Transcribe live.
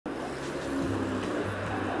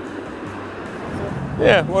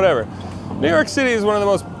Yeah, whatever. New York City is one of the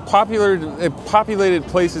most populated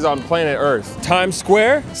places on planet Earth. Times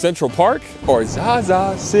Square, Central Park, or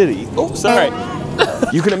Zaza City. Oh, sorry.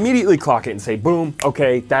 You can immediately clock it and say, boom,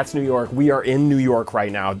 okay, that's New York. We are in New York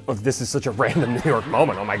right now. Oh, this is such a random New York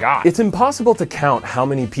moment, oh my God. It's impossible to count how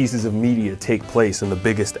many pieces of media take place in the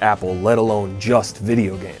biggest Apple, let alone just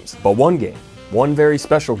video games. But one game, one very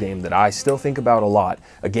special game that I still think about a lot,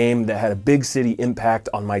 a game that had a big city impact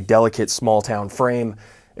on my delicate small town frame,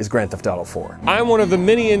 is Grand Theft Auto 4. I'm one of the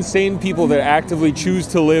many insane people that actively choose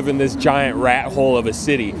to live in this giant rat hole of a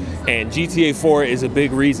city, and GTA 4 is a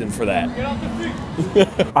big reason for that.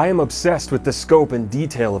 I am obsessed with the scope and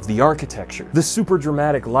detail of the architecture, the super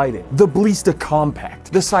dramatic lighting, the Blista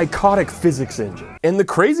compact, the psychotic physics engine. And the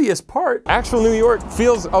craziest part, actual New York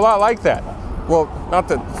feels a lot like that. Well, not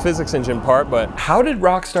the physics engine part, but how did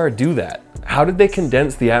Rockstar do that? How did they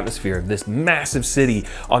condense the atmosphere of this massive city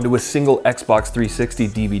onto a single Xbox 360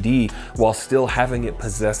 DVD while still having it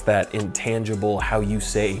possess that intangible, how you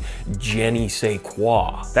say, je ne sais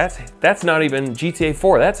quoi? That's not even GTA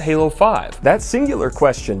 4, that's Halo 5. That singular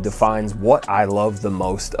question defines what I love the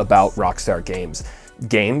most about Rockstar games,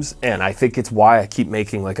 and I think it's why I keep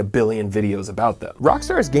making like a billion videos about them.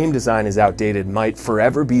 Rockstar's game design is outdated might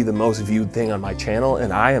forever be the most viewed thing on my channel,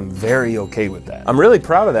 and I am very okay with that. I'm really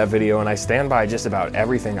proud of that video, and I stand by just about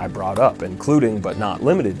everything I brought up, including but not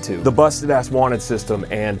limited to the busted-ass wanted system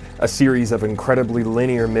and a series of incredibly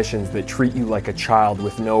linear missions that treat you like a child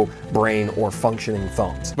with no brain or functioning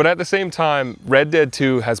thumbs. But at the same time, Red Dead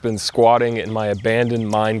 2 has been squatting in my abandoned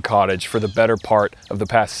mine cottage for the better part of the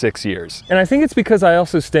past 6 years. And I think it's because I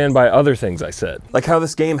also stand by other things I said. Like how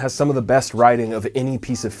this game has some of the best writing of any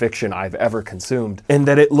piece of fiction I've ever consumed, and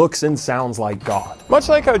that it looks and sounds like God. Much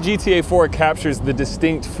like how GTA 4 captures the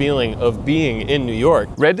distinct feeling of being in New York,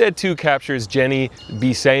 Red Dead 2 captures je ne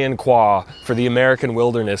sais quoi for the American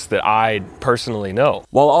wilderness that I personally know,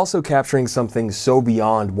 while also capturing something so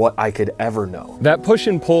beyond what I could ever know. That push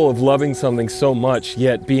and pull of loving something so much,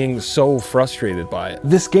 yet being so frustrated by it.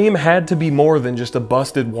 This game had to be more than just a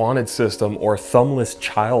busted wanted system or thumbless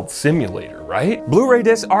child simulator, right? Blu-ray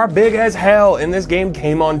discs are big as hell, and this game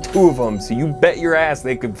came on 2 of them, so you bet your ass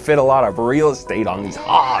they could fit a lot of real estate on these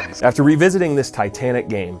hogs. After revisiting this Titanic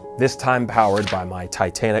game, this time powered by my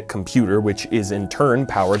Titanic computer, which is in turn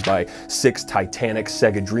powered by 6 Titanic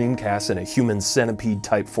Sega Dreamcasts in a human centipede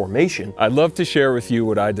type formation, I'd love to share with you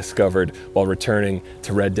what I discovered while returning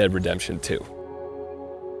to Red Dead Redemption 2.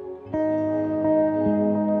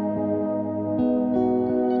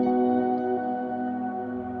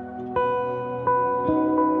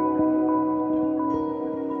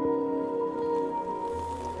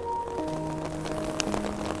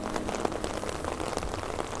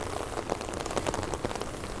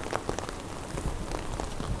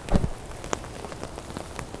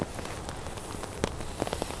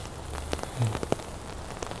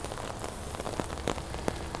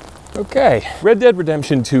 Okay, Red Dead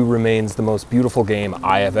Redemption 2 remains the most beautiful game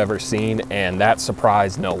I have ever seen, and that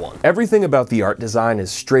surprised no one. Everything about the art design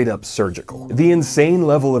is straight up surgical. The insane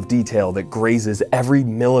level of detail that grazes every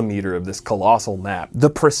millimeter of this colossal map. The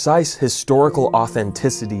precise historical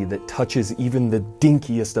authenticity that touches even the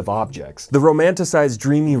dinkiest of objects. The romanticized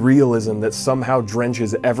dreamy realism that somehow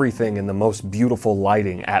drenches everything in the most beautiful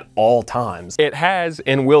lighting at all times. It has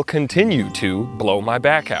and will continue to blow my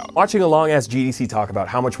back out. Watching a long-ass GDC talk about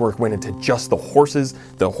how much work went into just the horses,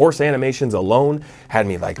 the horse animations alone, had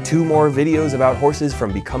me like 2 more videos about horses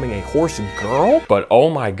from becoming a horse girl. But oh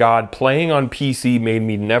my God, playing on PC made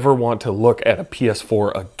me never want to look at a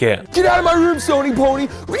PS4 again. Get out of my room, Sony Pony!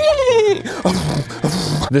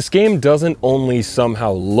 This game doesn't only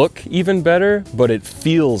somehow look even better, but it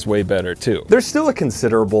feels way better too. There's still a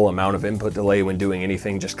considerable amount of input delay when doing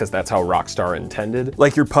anything just because that's how Rockstar intended.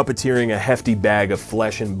 Like you're puppeteering a hefty bag of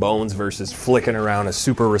flesh and bones versus flicking around a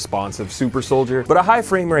super responsive super soldier, but a high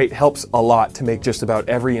frame rate helps a lot to make just about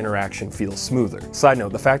every interaction feel smoother. Side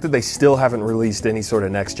note, the fact that they still haven't released any sort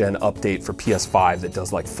of next-gen update for PS5 that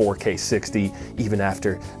does like 4K 60, even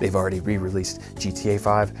after they've already re-released GTA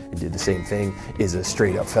 5 and did the same thing, is a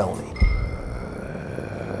straight up felony.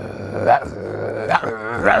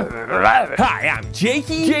 Hi, I'm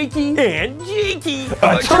Jakey, and Jakey,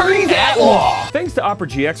 attorneys at law. Thanks to Opera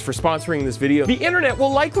GX for sponsoring this video. The internet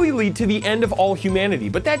will likely lead to the end of all humanity,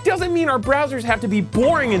 but that doesn't mean our browsers have to be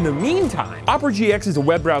boring in the meantime. Opera GX is a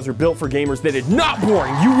web browser built for gamers that is not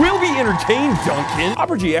boring. You will be entertained, Duncan.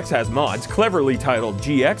 Opera GX has mods, cleverly titled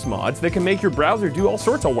GX mods, that can make your browser do all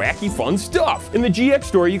sorts of wacky fun stuff. In the GX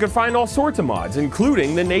store, you can find all sorts of mods,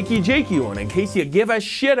 including the Nakey Jakey one, in case you give a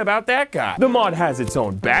shit about that guy. The mod has its own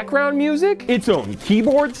own background music, its own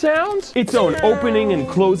keyboard sounds, its own opening and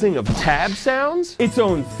closing of tab sounds, its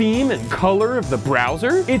own theme and color of the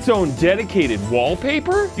browser, its own dedicated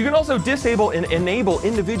wallpaper. You can also disable and enable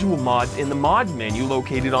individual mods in the mods menu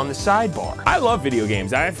located on the sidebar. I love video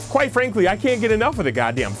games. Quite frankly, I can't get enough of the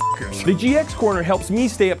goddamn fuckers. The GX Corner helps me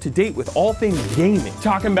stay up to date with all things gaming.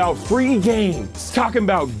 Talking about free games, talking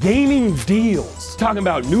about gaming deals, talking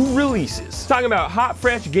about new releases, talking about hot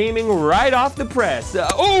fresh gaming right off the press.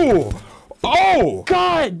 Oh,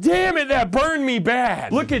 god damn it, that burned me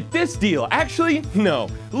bad. Look at this deal. Actually, no.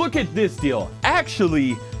 Look at this deal.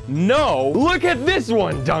 Actually, no. Look at this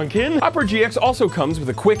one, Duncan. Opera GX also comes with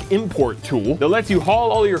a quick import tool that lets you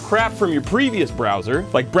haul all your crap from your previous browser,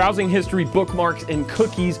 like browsing history, bookmarks, and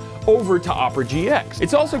cookies, over to Opera GX.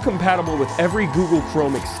 It's also compatible with every Google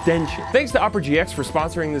Chrome extension. Thanks to Opera GX for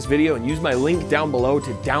sponsoring this video, and use my link down below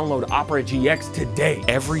to download Opera GX today.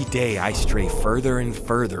 Every day I stray further and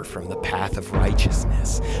further from the path of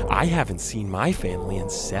righteousness. I haven't seen my family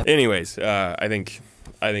in 7. Anyways, I think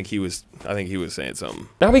he was saying something.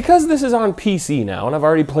 Now, because this is on PC now, and I've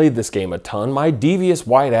already played this game a ton, my devious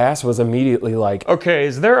white ass was immediately like, okay,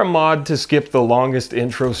 is there a mod to skip the longest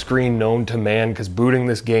intro screen known to man, because booting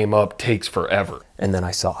this game up takes forever? And then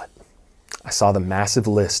I saw it. I saw the massive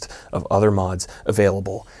list of other mods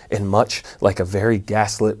available, and much like a very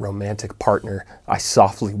gaslit romantic partner, I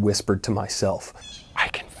softly whispered to myself, I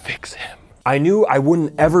can fix him. I knew I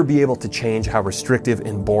wouldn't ever be able to change how restrictive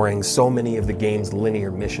and boring so many of the game's linear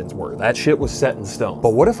missions were. That shit was set in stone.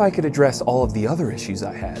 But what if I could address all of the other issues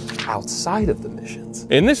I had outside of the missions?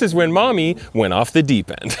 And this is when mommy went off the deep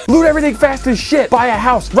end. Loot everything fast as shit, buy a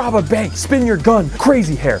house, rob a bank, spin your gun,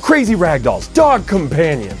 crazy hair, crazy ragdolls, dog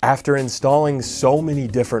companion. After installing so many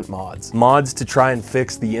different mods to try and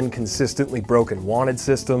fix the inconsistently broken wanted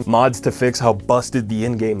system, mods to fix how busted the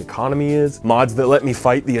in-game economy is, mods that let me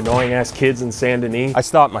fight the annoying ass kids in Saint Denis, I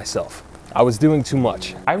stopped myself. I was doing too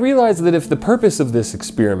much. I realized that if the purpose of this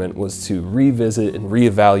experiment was to revisit and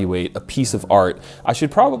reevaluate a piece of art, I should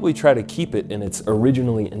probably try to keep it in its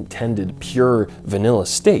originally intended pure vanilla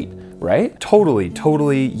state, right? Totally,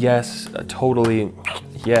 yes, totally,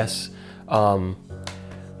 yes.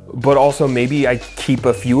 But also maybe I keep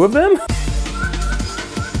a few of them?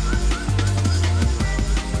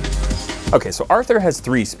 Okay, so Arthur has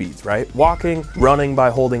 3 speeds, right? Walking, running by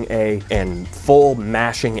holding A, and full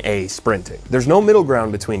mashing A sprinting. There's no middle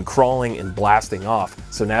ground between crawling and blasting off,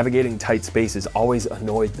 so navigating tight spaces always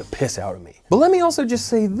annoyed the piss out of me. But let me also just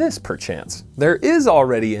say this perchance. There is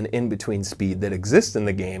already an in-between speed that exists in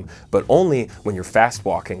the game, but only when you're fast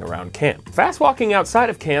walking around camp. Fast walking outside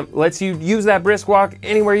of camp lets you use that brisk walk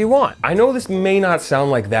anywhere you want. I know this may not sound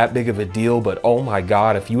like that big of a deal, but oh my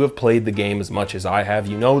god, if you have played the game as much as I have,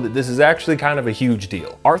 you know that this is actually kind of a huge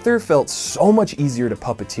deal. Arthur felt so much easier to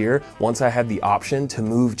puppeteer once I had the option to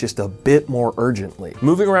move just a bit more urgently.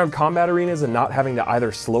 Moving around combat arenas and not having to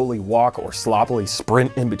either slowly walk or sloppily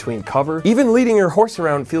sprint in between cover. Even leading your horse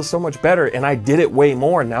around feels so much better, and I did it way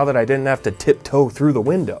more now that I didn't have to tiptoe through the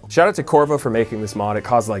window. Shout out to Corva for making this mod. It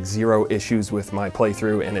caused like 0 issues with my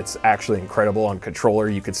playthrough, and it's actually incredible on controller.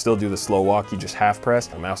 You could still do the slow walk, you just half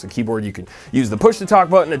press. On mouse and keyboard, you can use the push to talk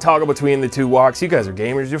button to toggle between the 2 walks. You guys are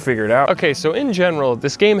gamers, you'll figure it out. Okay, so in general,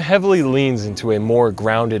 this game heavily leans into a more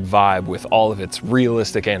grounded vibe with all of its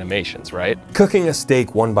realistic animations, right? Cooking a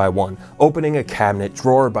steak one by one, opening a cabinet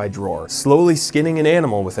drawer by drawer, slowly skinning an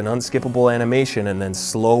animal with an unskippable animation, and then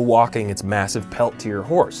slow walking its massive pelt to your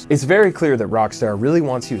horse. It's very clear that Rockstar really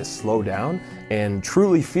wants you to slow down and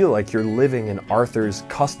truly feel like you're living in Arthur's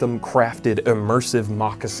custom-crafted immersive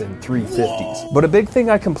moccasin 350s. But a big thing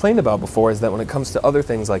I complained about before is that when it comes to other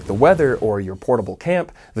things like the weather or your portable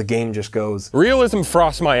camp, the game just goes, realism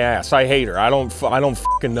frosts my ass, I hate her, I don't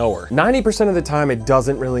fucking know her. 90% of the time it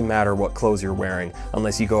doesn't really matter what clothes you're wearing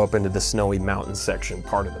unless you go up into the snowy mountain section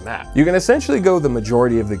part of the map. You can essentially go the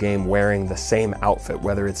majority of the game wearing the same outfit,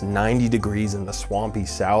 whether it's 90 degrees in the swampy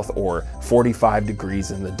south or 45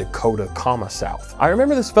 degrees in the Dakota, south. I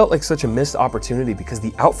remember this felt like such a missed opportunity because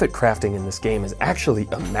the outfit crafting in this game is actually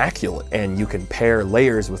immaculate, and you can pair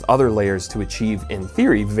layers with other layers to achieve, in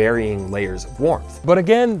theory, varying layers of warmth. But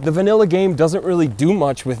again, the vanilla game doesn't really do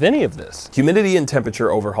much with any of this. Humidity and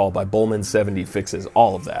Temperature Overhaul by Bullman70 fixes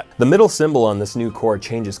all of that. The middle symbol on this new core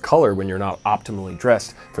changes color when you're not optimally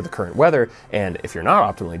dressed for the current weather, and if you're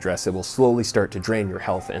not optimally dressed, it will slowly start to drain your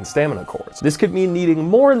health and stamina cores. This could mean needing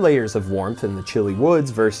more layers of warmth in the chilly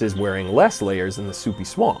woods versus wearing less layers in the soupy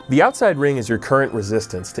swamp. The outside ring is your current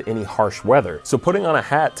resistance to any harsh weather, so putting on a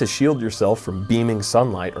hat to shield yourself from beaming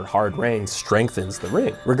sunlight or hard rain strengthens the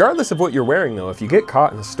ring. Regardless of what you're wearing though, if you get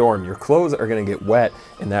caught in a storm, storm, your clothes are gonna get wet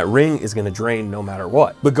and that ring is gonna drain no matter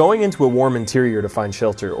what. But going into a warm interior to find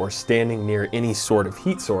shelter or standing near any sort of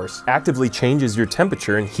heat source actively changes your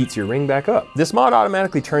temperature and heats your ring back up. This mod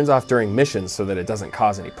automatically turns off during missions so that it doesn't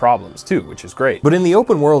cause any problems too, which is great. But in the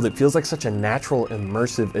open world, it feels like such a natural,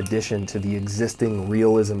 immersive addition to the existing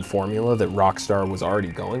realism formula that Rockstar was already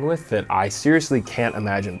going with that I seriously can't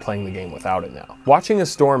imagine playing the game without it now. Watching a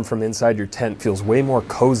storm from inside your tent feels way more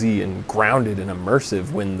cozy and grounded and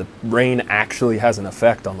immersive when the rain actually has an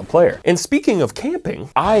effect on the player. And speaking of camping,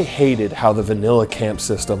 I hated how the vanilla camp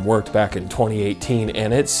system worked back in 2018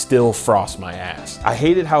 and it still frosts my ass. I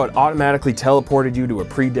hated how it automatically teleported you to a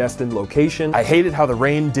predestined location. I hated how the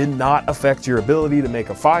rain did not affect your ability to make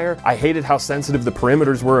a fire. I hated how sensitive the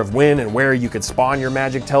perimeters were of when and where you could spawn your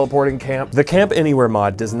magic teleporting camp. The Camp Anywhere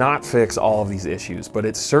mod does not fix all of these issues, but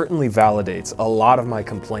it certainly validates a lot of my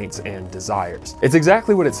complaints and desires. It's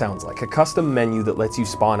exactly what it sounds like, a custom menu that lets you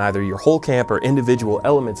spawn either your whole camp or individual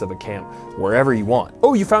elements of a camp wherever you want.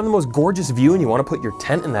 Oh, you found the most gorgeous view and you want to put your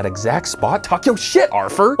tent in that exact spot? Talk your shit,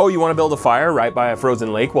 Arthur! Oh, you want to build a fire right by a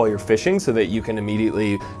frozen lake while you're fishing so that you can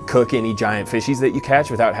immediately cook any giant fishies that you catch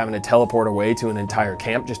without having to teleport away to an entire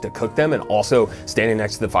camp just to cook them, and also standing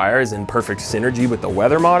next to the fire is in perfect synergy with the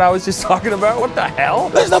weather mod I was just talking about? What the hell?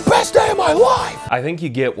 This is the best day of my life! I think you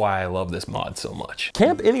get why I love this mod so much.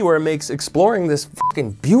 Camp Anywhere makes exploring this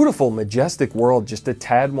fucking beautiful, majestic world just a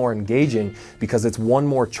tad more engaging because it's one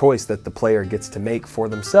more choice that the player gets to make for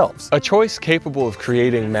themselves. A choice capable of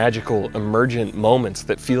creating magical, emergent moments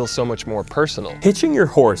that feel so much more personal. Hitching your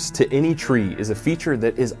horse to any tree is a feature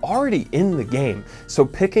that is already in the game, so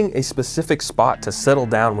picking a specific spot to settle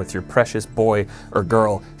down with your precious boy or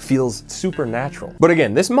girl feels supernatural. But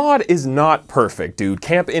again, this mod is not perfect, dude.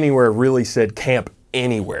 Camp Anywhere really said camp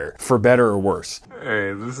anywhere, for better or worse.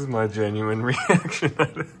 Hey, this is my genuine reaction.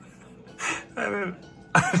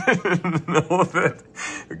 I didn't know that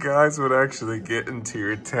guys would actually get into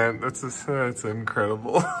your tent. That's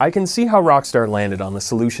incredible. I can see how Rockstar landed on the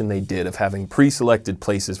solution they did of having pre-selected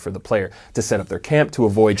places for the player to set up their camp to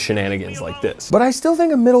avoid shenanigans like this. But I still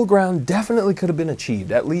think a middle ground definitely could have been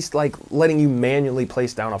achieved, at least like letting you manually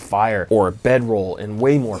place down a fire or a bedroll in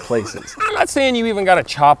way more places. I'm not saying you even gotta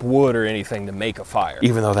chop wood or anything to make a fire,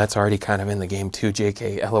 even though that's already kind of in the game too,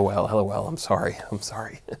 JK, LOL, LOL, I'm sorry.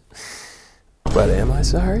 But am I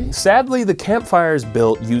sorry? Sadly, the campfires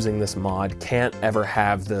built using this mod can't ever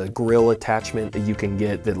have the grill attachment that you can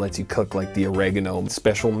get that lets you cook like the oregano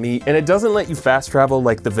special meat. And it doesn't let you fast travel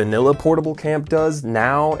like the vanilla portable camp does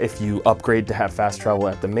now if you upgrade to have fast travel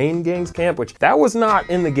at the main gang's camp, which that was not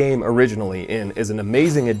in the game originally and is an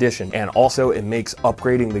amazing addition. And also it makes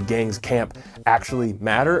upgrading the gang's camp actually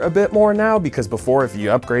matter a bit more now, because before if you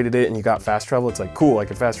upgraded it and you got fast travel, it's like, cool, I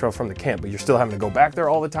can fast travel from the camp, but you're still having to go back there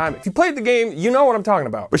all the time. If you played the game, you know what I'm talking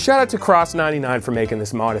about. But shout out to Cross99 for making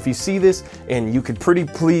this mod. If you see this and you could pretty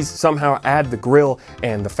please somehow add the grill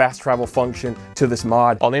and the fast travel function to this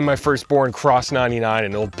mod, I'll name my firstborn Cross99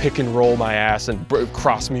 and it'll pick and roll my ass and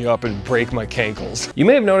cross me up and break my cankles. You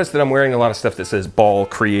may have noticed that I'm wearing a lot of stuff that says Ball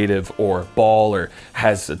Creative or Ball or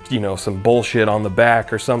has, you know, some bullshit on the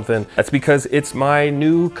back or something. That's because it's my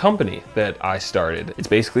new company that I started. It's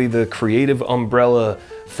basically the creative umbrella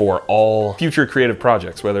for all future creative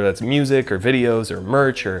projects, whether that's music or videos or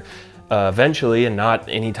merch or eventually, and not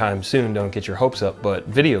anytime soon, don't get your hopes up, but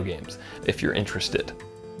video games, if you're interested.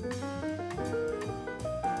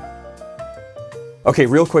 Okay,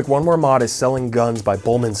 real quick, one more mod is Selling Guns by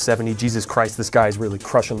Bullman70. Jesus Christ, this guy is really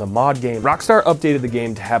crushing the mod game. Rockstar updated the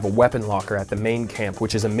game to have a weapon locker at the main camp,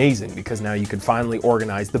 which is amazing because now you can finally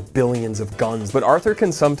organize the billions of guns. But Arthur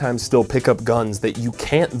can sometimes still pick up guns that you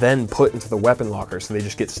can't then put into the weapon locker, so they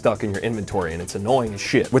just get stuck in your inventory, and it's annoying as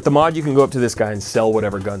shit. With the mod, you can go up to this guy and sell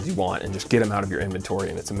whatever guns you want and just get them out of your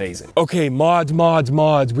inventory, and it's amazing. Okay, mods,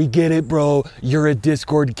 we get it, bro. You're a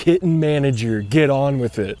Discord kitten manager. Get on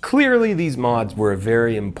with it. Clearly, these mods were a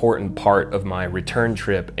very important part of my return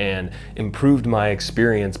trip and improved my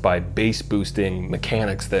experience by base boosting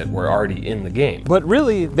mechanics that were already in the game. But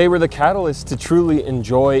really, they were the catalyst to truly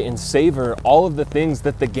enjoy and savor all of the things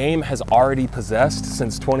that the game has already possessed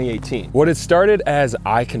since 2018. What had started as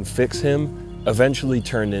I can fix him eventually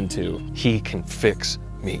turned into he can fix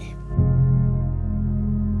me.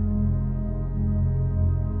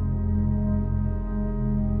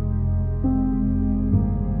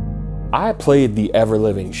 I played the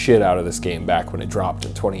ever-living shit out of this game back when it dropped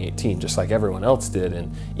in 2018, just like everyone else did,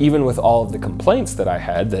 and even with all of the complaints that I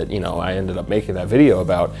had that, you know, I ended up making that video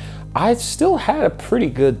about, I still had a pretty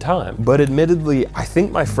good time. But admittedly, I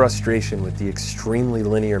think my frustration with the extremely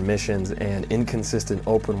linear missions and inconsistent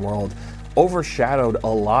open world overshadowed a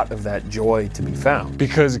lot of that joy to be found.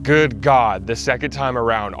 Because good God, the second time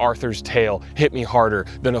around, Arthur's tail hit me harder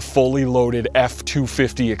than a fully loaded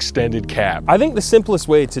F-250 extended cab. I think the simplest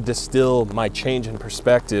way to distill my change in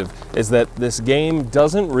perspective is that this game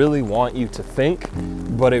doesn't really want you to think,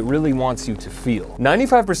 but it really wants you to feel.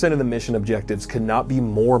 95% of the mission objectives could not be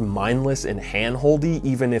more mindless and handholdy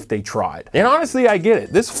even if they tried. And honestly, I get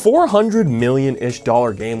it. This $400 million-ish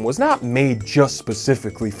game was not made just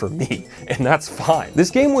specifically for me, and that's fine. This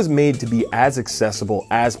game was made to be as accessible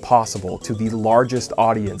as possible to the largest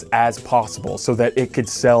audience as possible so that it could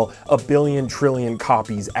sell a billion trillion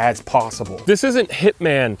copies as possible. This isn't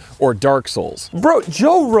Hitman or Dark Souls. Bro,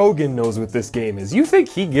 Joe Rogan knows what this game is. You think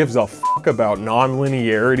he gives a fuck about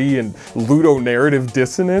non-linearity and ludonarrative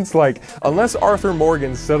dissonance? Like, unless Arthur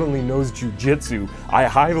Morgan suddenly knows jujitsu, I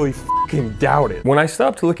highly fucking doubt it. When I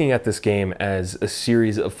stopped looking at this game as a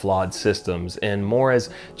series of flawed systems and more as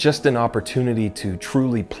just an opportunity to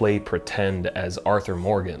truly play pretend as Arthur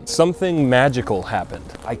Morgan, something magical happened.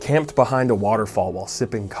 I camped behind a waterfall while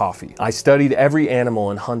sipping coffee. I studied every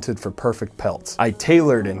animal and hunted for perfect pelts. I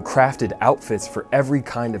tailored and crafted outfits for every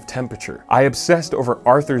kind of temperature. I obsessed over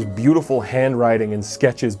Arthur's beautiful handwriting and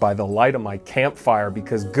sketches by the light of my campfire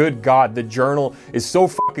because good God, the journal is so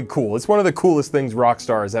fucking cool. It's one of the coolest things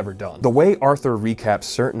Rockstar has ever done. The way Arthur recaps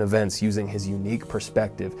certain events using his unique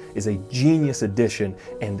perspective is a genius addition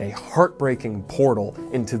and a heartbreaking portal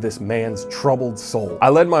into this man's troubled soul. I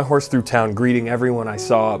led my horse through town greeting everyone I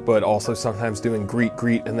saw, but also sometimes doing greet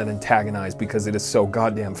and then antagonize because it is so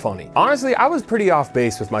goddamn funny. Honestly, I was pretty off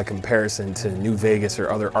base with my comparison to New Vegas or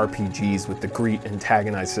other RPGs with the greet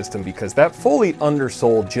antagonize system because that fully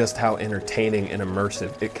undersold just how entertaining and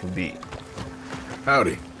immersive it can be.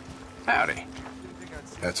 Howdy. Howdy.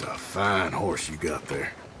 That's a fine horse you got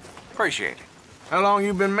there. Appreciate it. How long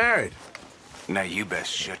you been married? Now you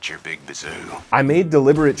best shut your big bazoo. I made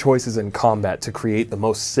deliberate choices in combat to create the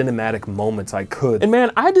most cinematic moments I could. And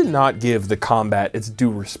man, I did not give the combat its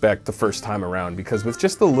due respect the first time around because with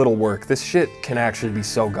just a little work, this shit can actually be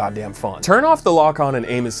so goddamn fun. Turn off the lock-on and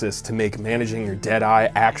aim assist to make managing your dead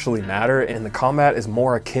eye actually matter, and the combat is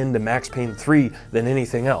more akin to Max Payne 3 than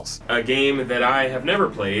anything else. A game that I have never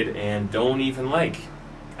played and don't even like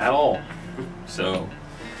at all. So,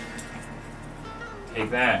 take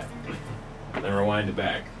that. Then rewind it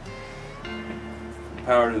back.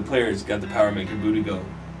 Power to the players got the power to make your booty go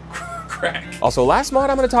crack. Also, last mod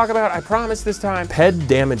I'm going to talk about, I promise this time, Ped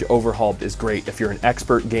Damage Overhaul is great if you're an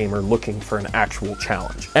expert gamer looking for an actual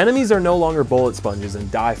challenge. Enemies are no longer bullet sponges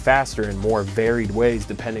and die faster in more varied ways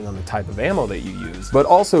depending on the type of ammo that you use, but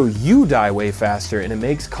also you die way faster and it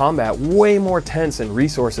makes combat way more tense and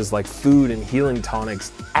resources like food and healing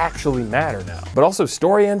tonics actually matter now. But also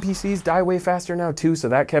story NPCs die way faster now too, so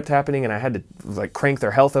that kept happening and I had to like crank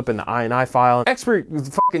their health up in the I&I file. Expert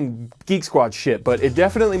fucking Geek Squad shit, but it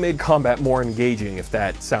definitely made combat more engaging if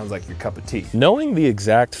that sounds like your cup of tea. Knowing the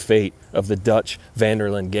exact fate of the Dutch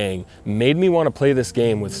Vanderland gang made me want to play this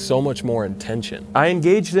game with so much more intention. I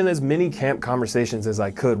engaged in as many camp conversations as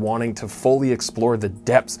I could, wanting to fully explore the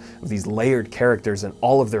depths of these layered characters and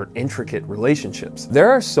all of their intricate relationships.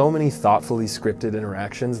 There are so many thoughtfully scripted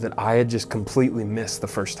interactions that I had just completely missed the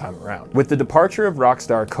first time around. With the departure of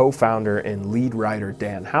Rockstar co-founder and lead writer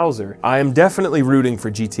Dan Houser, I am definitely rooting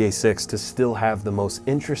for GTA 6 to still have the most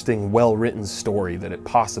interesting, well-written story that it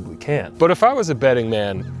possibly can. But if I was a betting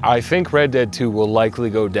man, I think Red Dead 2 will likely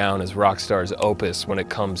go down as Rockstar's opus when it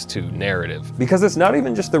comes to narrative. Because it's not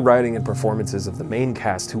even just the writing and performances of the main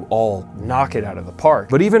cast who all knock it out of the park,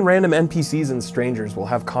 but even random NPCs and strangers will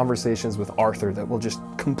have conversations with Arthur that will just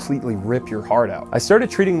completely rip your heart out. I started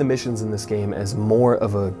treating the missions in this game as more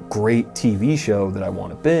of a great TV show that I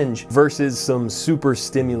want to binge versus some super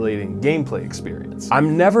stimulating gameplay experience.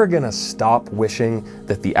 I'm never gonna stop wishing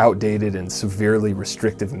that the outdated and severely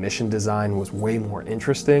restrictive mission design was way more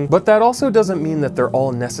interesting, but that also doesn't mean that they're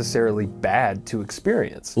all necessarily bad to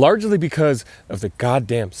experience. Largely because of the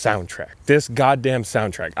goddamn soundtrack. This goddamn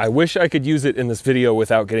soundtrack. I wish I could use it in this video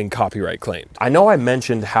without getting copyright claimed. I know I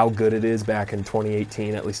mentioned how good it is back in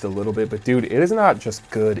 2018, at least a little bit, but dude, it is not just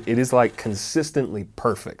good, it is like consistently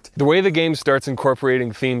perfect. The way the game starts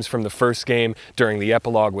incorporating themes from the first game during the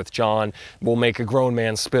epilogue with John will make a grown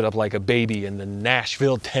man spit up like a baby in the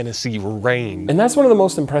Nashville, Tennessee rain. And that's one of the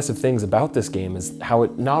most impressive things about this game is how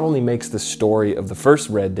it not only makes the story of the first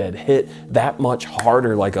Red Dead hit that much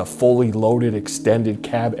harder like a fully loaded extended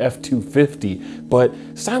cab F-250, but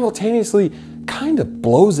simultaneously kind of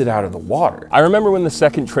blows it out of the water. I remember when the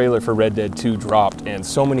second trailer for Red Dead 2 dropped and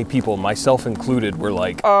so many people, myself included, were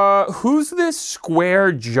like, who's this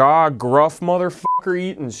square jaw gruff motherfucker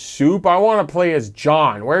eating soup? I want to play as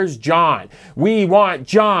John. Where's John? We want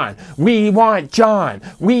John. We want John.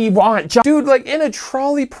 We want John. Dude, like in a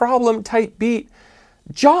trolley problem type beat,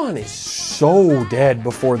 John is so dead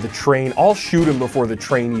before the train. I'll shoot him before the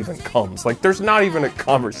train even comes. Like, there's not even a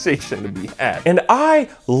conversation to be had. And I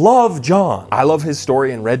love John. I love his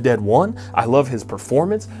story in Red Dead 1. I love his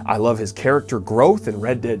performance. I love his character growth in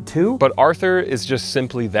Red Dead 2. But Arthur is just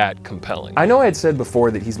simply that compelling. I know I had said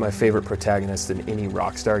before that he's my favorite protagonist in any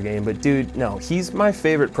Rockstar game, but dude, no, he's my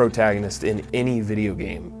favorite protagonist in any video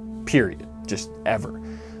game, period. Just ever.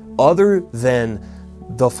 Other than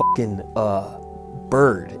the fucking,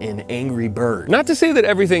 bird in Angry Bird. Not to say that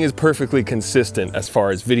everything is perfectly consistent as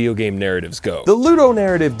far as video game narratives go. The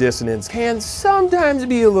ludonarrative dissonance can sometimes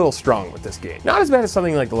be a little strong with this game. Not as bad as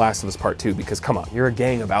something like The Last of Us Part 2, because come on, you're a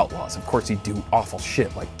gang of outlaws. Of course you do awful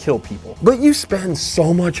shit like kill people. But you spend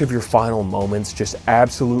so much of your final moments just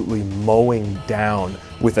absolutely mowing down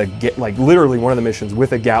with like literally one of the missions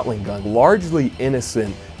with a Gatling gun, largely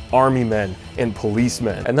innocent army men and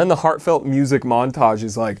policemen. And then the heartfelt music montage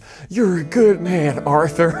is like, you're a good man,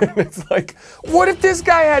 Arthur. And it's like, what if this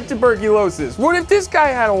guy had tuberculosis? What if this guy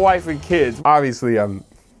had a wife and kids? Obviously, I'm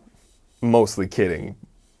mostly kidding.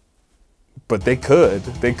 But they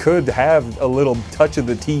could have a little touch of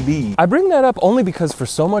the TB. I bring that up only because for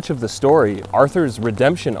so much of the story, Arthur's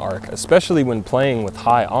redemption arc, especially when playing with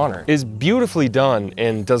high honor, is beautifully done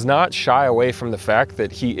and does not shy away from the fact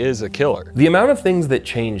that he is a killer. The amount of things that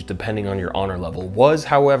change depending on your honor level was,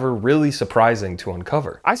 however, really surprising to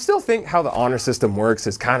uncover. I still think how the honor system works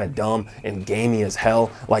is kind of dumb and gamey as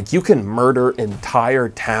hell. Like, you can murder entire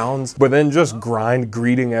towns, but then just grind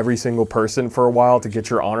greeting every single person for a while to get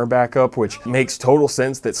your honor back up, which makes total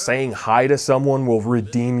sense that saying hi to someone will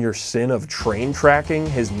redeem your sin of train tracking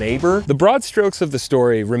his neighbor. The broad strokes of the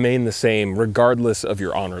story remain the same regardless of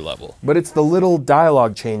your honor level. But it's the little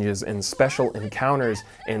dialogue changes and special encounters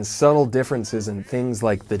and subtle differences in things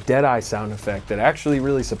like the Deadeye sound effect that actually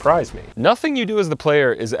really surprised me. Nothing you do as the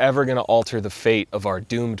player is ever going to alter the fate of our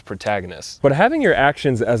doomed protagonists, but having your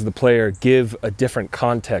actions as the player give a different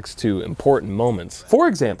context to important moments. For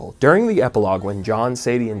example, during the epilogue when John,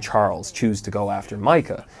 Sadie, and Charles choose to go after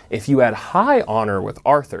Micah, if you had high honor with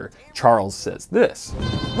Arthur, Charles says this: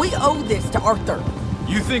 "We owe this to Arthur."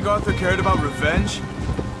 You think Arthur cared about revenge?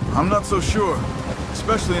 I'm not so sure,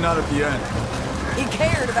 especially not at the end. He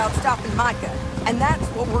cared about stopping Micah, and that's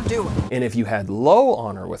what we're doing. And if you had low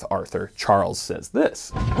honor with Arthur, Charles says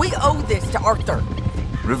this: "We owe this to Arthur."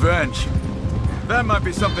 Revenge. That might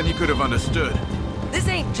be something he could have understood. This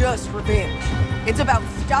ain't just revenge. It's about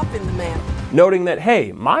stopping the man. Noting that,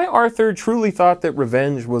 hey, my Arthur truly thought that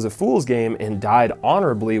revenge was a fool's game and died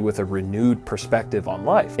honorably with a renewed perspective on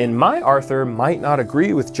life. And my Arthur might not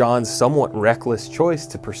agree with John's somewhat reckless choice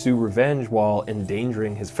to pursue revenge while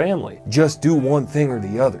endangering his family. Just do one thing or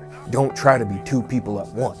the other. Don't try to be two people at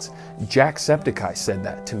once. Jacksepticeye said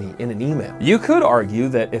that to me in an email. You could argue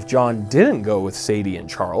that if John didn't go with Sadie and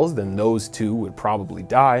Charles, then those two would probably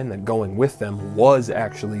die and that going with them was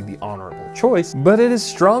actually the honorable choice, but it is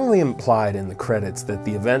strongly implied in the credits that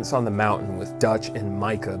the events on the mountain with Dutch and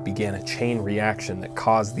Micah began a chain reaction that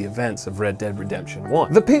caused the events of Red Dead Redemption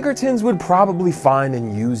 1. The Pinkertons would probably find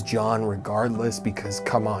and use John regardless because,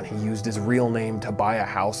 come on, he used his real name to buy a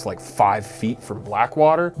house like 5 feet from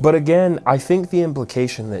Blackwater. But again, I think the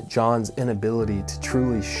implication that John's inability to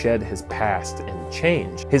truly shed his past and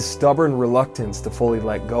change, his stubborn reluctance to fully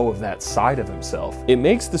let go of that side of himself, it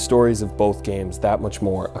makes the stories of both games that much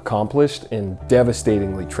more accomplished and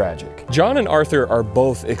devastatingly tragic. John and Arthur are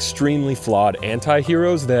both extremely flawed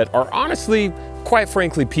anti-heroes that are honestly, quite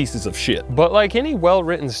frankly, pieces of shit. But like any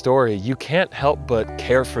well-written story, you can't help but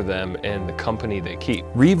care for them and the company they keep.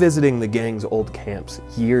 Revisiting the gang's old camps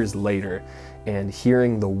years later and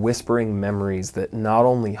hearing the whispering memories that not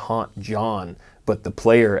only haunt John, but the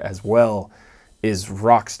player as well, is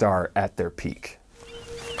Rockstar at their peak.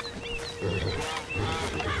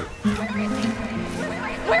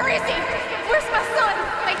 Where is he? Where's my son?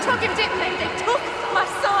 They took him, didn't they? They took my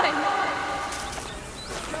son.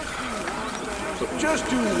 So just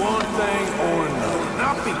do one thing or another.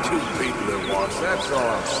 Not be two people at once, that's all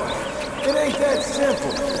I'm saying. It ain't that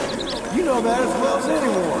simple. You know that as well as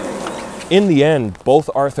anyone. In the end, both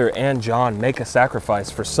Arthur and John make a sacrifice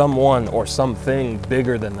for someone or something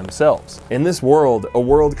bigger than themselves. In this world, a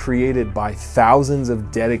world created by thousands of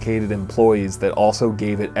dedicated employees that also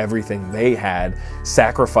gave it everything they had,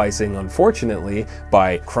 sacrificing, unfortunately,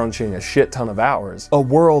 by crunching a shit ton of hours. A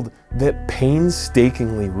world that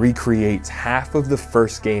painstakingly recreates half of the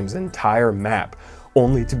first game's entire map,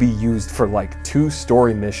 only to be used for like 2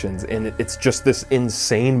 story missions, and it's just this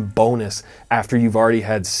insane bonus after you've already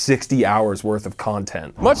had 60 hours worth of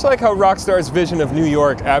content. Much like how Rockstar's vision of New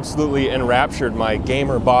York absolutely enraptured my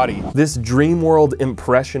gamer body, this dream world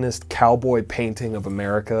impressionist cowboy painting of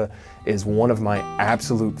America is one of my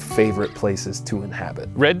absolute favorite places to inhabit.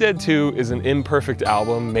 Red Dead 2 is an imperfect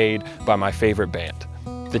album made by my favorite band,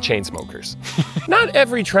 the Chainsmokers. Not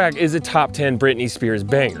every track is a top 10 Britney Spears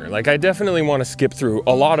banger. Like, I definitely want to skip through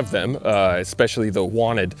a lot of them, especially the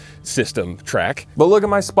Wanted System track. But look at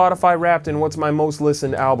my Spotify Wrapped and what's my most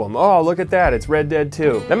listened album. Oh, look at that, it's Red Dead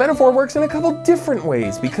 2. That metaphor works in a couple different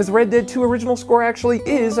ways because Red Dead 2 original score actually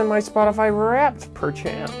is in my Spotify Wrapped,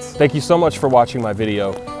 perchance. Thank you so much for watching my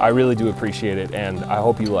video. I really do appreciate it, and I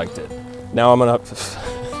hope you liked it. Now I'm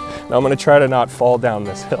gonna try to not fall down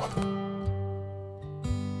this hill.